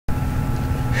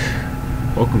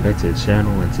welcome back to the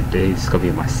channel, and today is going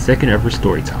to be my second ever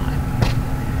story time.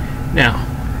 Now,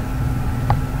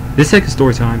 this second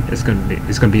story time is going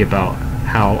to be about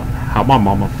how my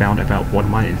mama found about one of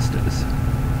my instas.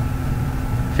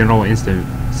 If you don't know what Insta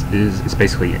is, it's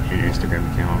basically an Instagram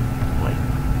account. Like,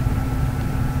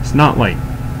 it's not like,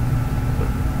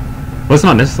 well, it's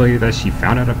not necessarily that she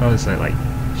found out about it, it's like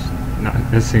not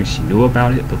necessarily she knew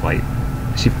about it, but like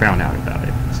she found out about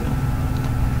it. So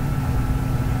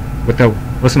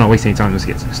let's not waste any time. Let's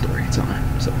get to the story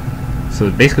time. So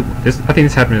basically, I think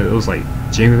this happened. It was like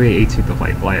January 18th of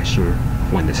like last year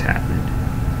when this happened.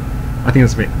 I think it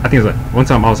was like one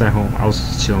time I was at home. I was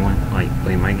just chilling, like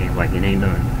playing my game, like it ain't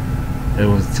done. It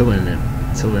was till then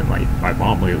like my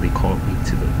mom literally called me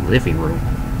to the living room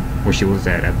where she was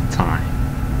at the time,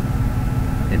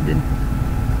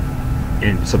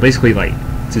 and so basically, like,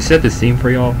 to set the scene for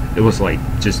y'all, it was like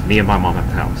just me and my mom at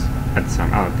the house at the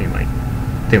time. I don't think like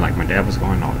my dad was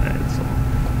going and all that.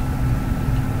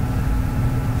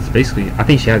 So basically, I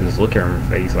think she had this look at her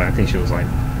face. Like, I think she was like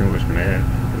pretty much mad.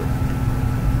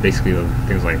 Basically, the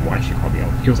thing was like, why she called me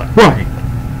out? He was like, why?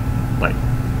 Like,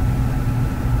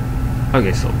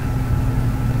 okay, so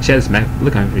she had this mad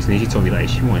look on her face, and she told me like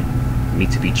she wanted me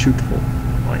to be truthful.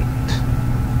 Like,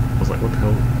 I was like, what the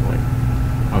hell? Like,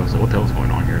 I was like, what the hell's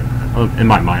going on here? In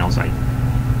my mind, I was like,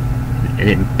 and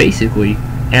it basically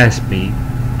asked me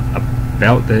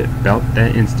about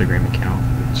that Instagram account,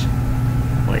 which,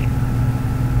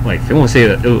 like if you want to say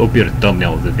that, it'll be the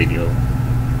thumbnail of the video,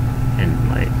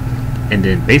 and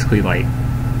then basically, like,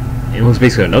 it was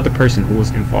basically another person who was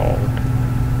involved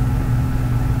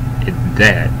in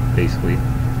that, basically,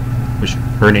 which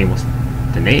the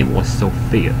name was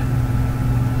Sophia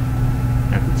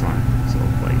at the time. So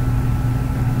like,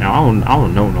 now I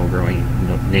don't know no girl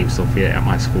named Sophia at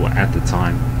my school at the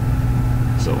time.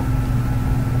 So,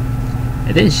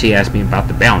 and then she asked me about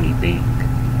the bounty thing,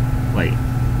 like,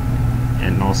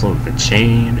 and also the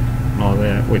chain and all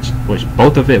that, which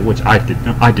both of it, which I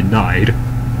denied.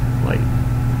 Like,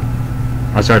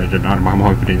 I tried to deny to my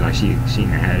mom, but then like she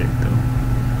had it though.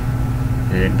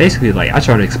 And basically, like, I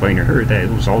tried to explain to her that it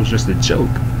was all just a joke,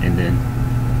 and then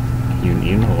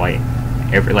you know, like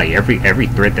every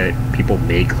threat that people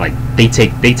make, like they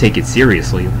take it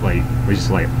seriously, like, which is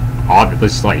like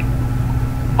obvious, like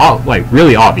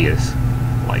really obvious,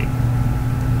 like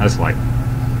that's like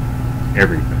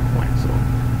everything.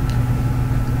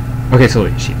 Okay, so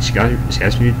she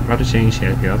asked me about the change. She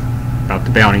asked me about the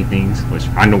bounty things, which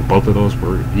I know both of those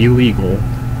were illegal.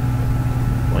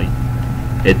 Like,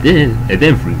 and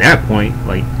then from that point,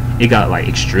 like, it got like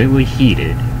extremely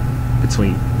heated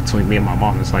between me and my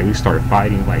mom. It's like we started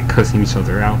fighting, like cussing each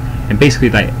other out, and basically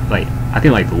like I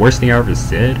think like the worst thing I ever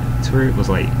said to her was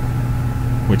like,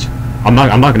 which I'm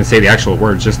not gonna say the actual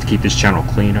words just to keep this channel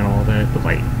clean and all that, but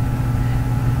like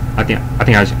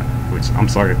which I'm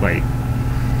sorry, like,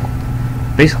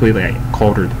 basically, like,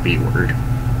 called her the B word.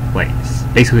 Like,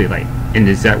 basically, like, in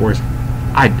the exact words,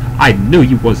 I knew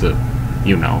you was a,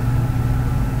 you know.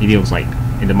 And it was like,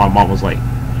 and then my mom was like,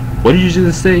 what did you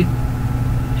just say?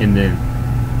 And then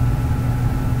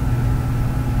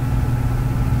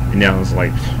I was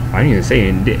like, I didn't even say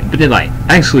it. But then, like,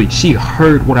 actually, she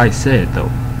heard what I said, though.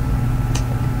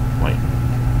 Like,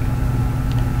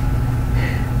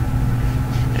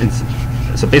 and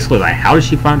so basically, like, how did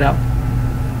she find out?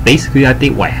 Basically, I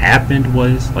think what happened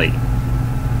was, like,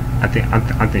 I think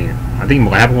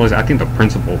what happened was, I think the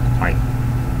principal, like,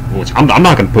 which I'm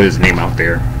not gonna put his name out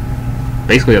there.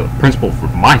 Basically, the principal for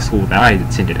my school that I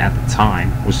attended at the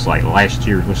time, which was like last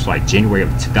year, which was like January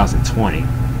of 2020,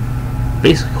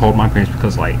 basically called my parents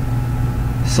because, like,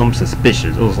 some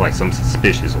suspicious. It was like some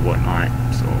suspicious or whatnot.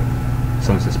 So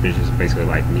some suspicious, basically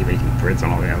like me making threats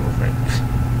and all that. I was like,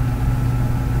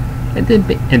 and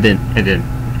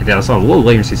then I saw a little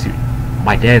later, since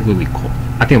my dad literally called.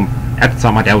 I think at the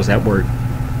time my dad was at work,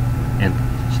 and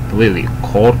she literally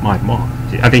called my mom.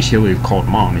 I think she literally called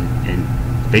mom and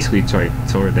basically told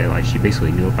her that, like, she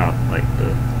basically knew about, like,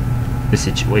 the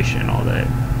situation and all that.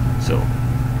 So,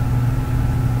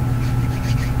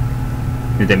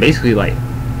 and then basically like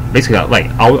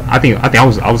I think I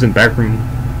was in the back room.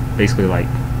 Basically, like,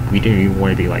 we didn't even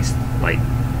want to be like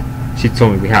she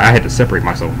told me I had to separate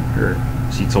myself from her.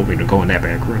 She told me to go in that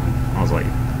back room. I was like,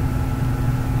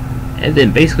 and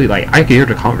then basically, like, I could hear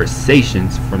the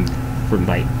conversations from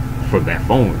that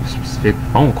specific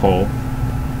phone call,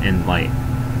 and like,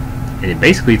 and it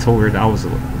basically told her that I was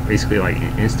basically like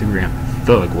an Instagram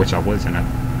thug, which I wasn't. I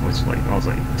was like,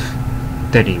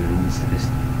 that ain't this.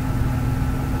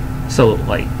 So,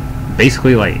 like,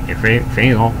 basically, like, if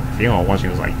y'all watching,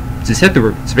 it was like, to set the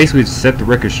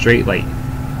record straight, like,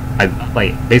 I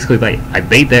like basically like I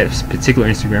made that particular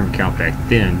Instagram account back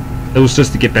then. It was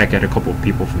just to get back at a couple of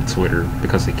people from Twitter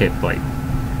because they kept like,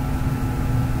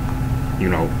 you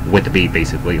know, with the beat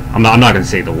basically. I'm not gonna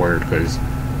say the word because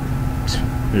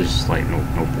there's just like no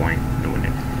point doing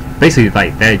it. Basically,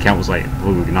 like that account was like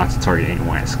literally not to target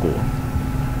anyone at school,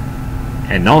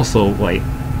 and also like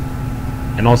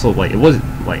it was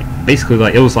like basically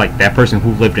like it was like that person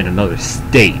who lived in another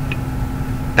state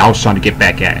that I was trying to get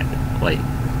back at. Like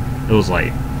it was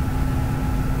like,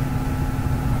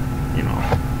 you know,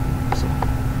 so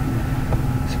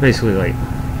basically like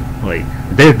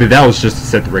that was just to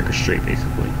set the record straight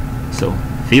basically. So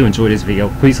if you enjoyed this video,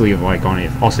 please leave a like on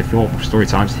it. Also, if you want more story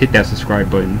times, hit that subscribe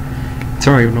button,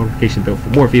 turn on your notification bell for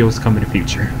more videos coming in the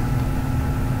future.